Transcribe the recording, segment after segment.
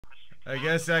I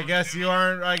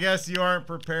guess you aren't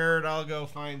prepared. I'll go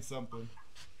find something.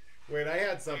 Wait, I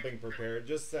had something prepared.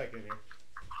 Just a second here.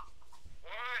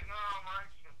 What? No,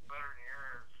 mine's just better than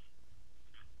yours.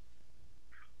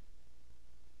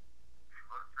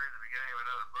 Look through the beginning of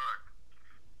another book.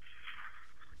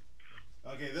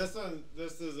 Okay,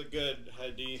 this is a good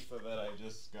hadith that I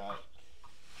just got.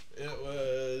 It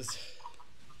was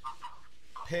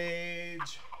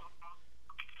page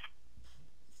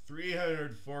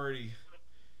 340.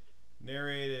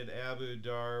 Narrated Abu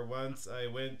Dar. Once I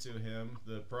went to him,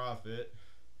 the Prophet,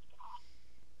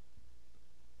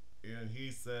 and he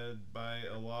said, by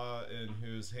Allah in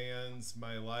whose hands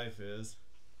my life is.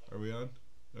 Are we on?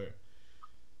 Okay.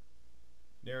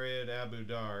 Narrated Abu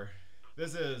Dar.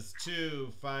 This is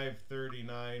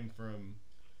 2:539 from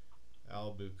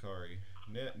Al-Bukhari.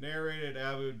 Narrated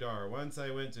Abu Dar. Once I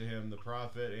went to him, the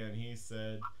Prophet, and he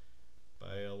said,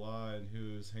 by Allah in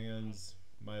whose hands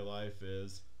my life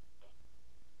is.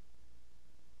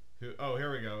 Oh,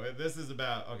 here we go. This is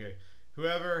about, okay.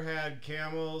 Whoever had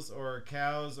camels or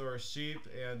cows or sheep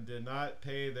and did not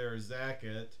pay their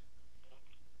zakat,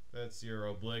 that's your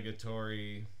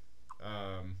obligatory,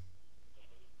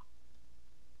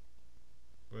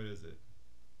 what is it?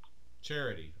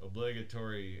 Charity.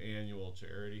 Obligatory annual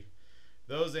charity.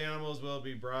 Those animals will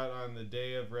be brought on the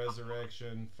day of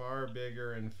resurrection, far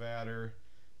bigger and fatter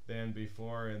than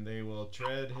before, and they will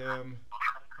tread him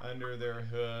under their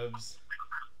hooves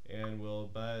and will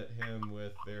butt him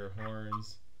with their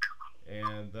horns,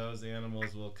 and those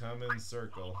animals will come in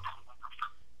circle.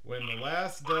 When the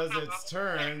last does its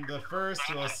turn, the first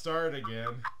will start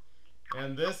again,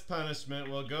 and this punishment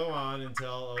will go on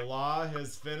until Allah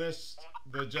has finished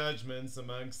the judgments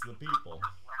amongst the people.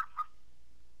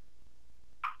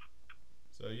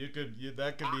 So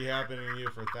that could be happening to you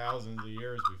for thousands of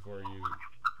years before you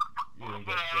even get judged.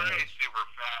 They're super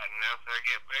fat, and if they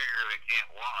get bigger, they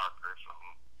can't walk or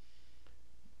something.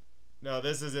 No,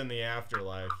 this is in the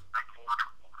afterlife.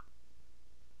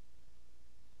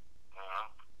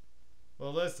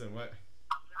 Well, listen, what?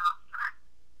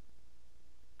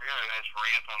 I got a nice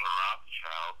rant on the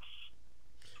Rothschilds.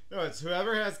 No, it's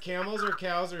whoever has camels or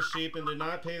cows or sheep and did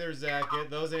not pay their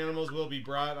zakat, those animals will be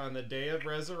brought on the day of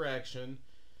resurrection,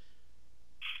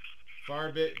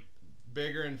 far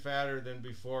bigger and fatter than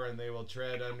before, and they will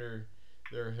tread under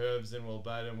their hooves and will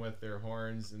butt him with their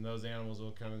horns, and those animals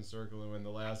will come in circle, and when the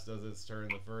last does its turn,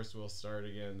 the first will start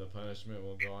again. The punishment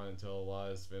will go on until Allah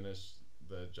has finished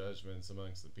the judgments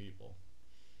amongst the people.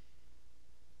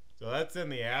 So that's in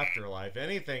the afterlife.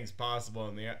 Anything's possible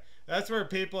in the that's where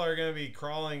people are going to be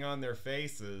crawling on their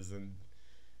faces and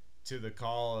to the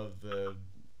call of the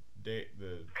for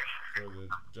the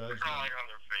judgment. Crawling on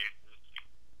their faces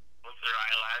with their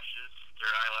eyelashes.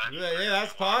 Yeah,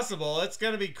 that's possible. It's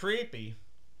going to be creepy.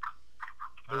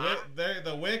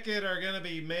 The wicked are going to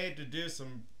be made to do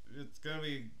some. It's going to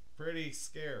be pretty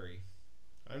scary.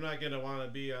 I'm not going to want to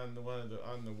be on the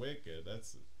wicked.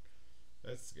 That's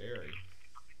scary.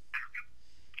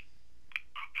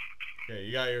 Okay,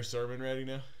 you got your sermon ready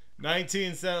now?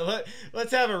 1970.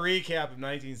 Let's have a recap of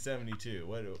 1972.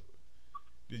 What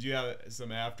did you have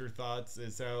some afterthoughts?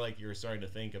 It sounded like you were starting to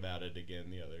think about it again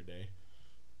the other day.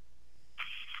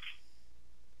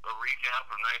 A recap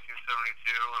of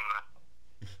 1972 when the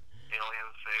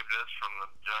aliens saved us from the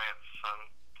giant sun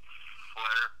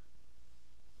flare.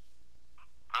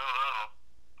 I don't know.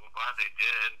 I'm glad they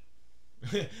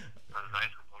did. That was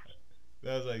nice of them.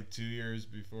 That was like 2 years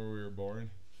before we were born.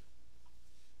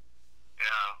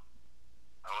 Yeah.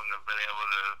 I wouldn't have been able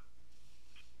to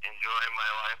enjoy my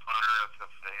life on Earth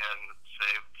if they hadn't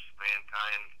saved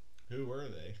mankind. Who were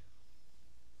they?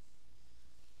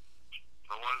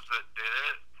 The ones that did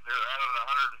it. There's out of the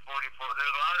 144.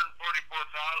 There's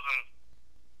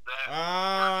 144,000.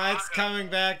 Oh, it's coming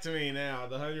back to me now.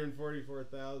 The 144,000.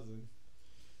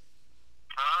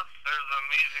 Huh? There's an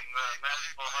amazing,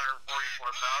 magical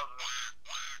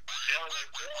 144,000 alien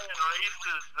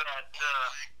races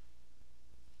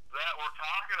that were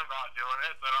talking about doing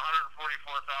it, but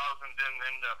 144,000 didn't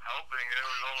end up helping. It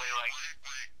was only like.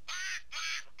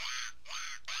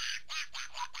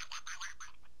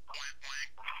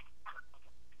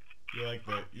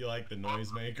 You like the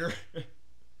noisemaker?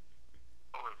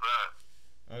 What was that?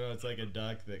 I know, it's like a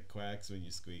duck that quacks when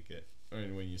you squeak it, or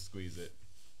when you squeeze it.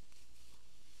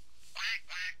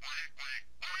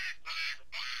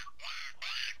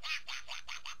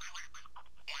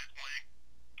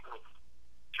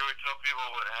 Should we tell people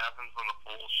what happens when the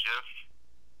poles shift?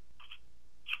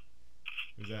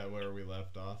 Is that where we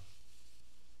left off?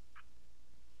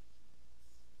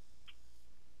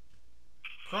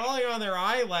 Crawling on their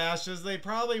eyelashes, they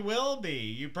probably will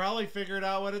be. You probably figured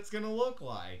out what it's going to look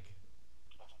like.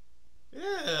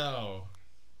 Ew.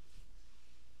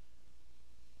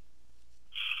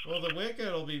 Well, the Wicked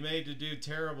will be made to do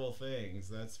terrible things,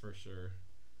 that's for sure.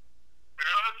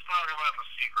 Yeah, let's talk about the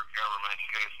secret government.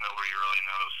 You guys, nobody really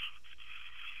knows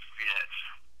yet.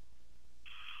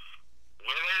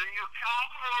 Whether you call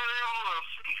them a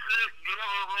secret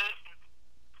government,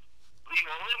 the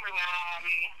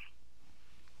Illuminati,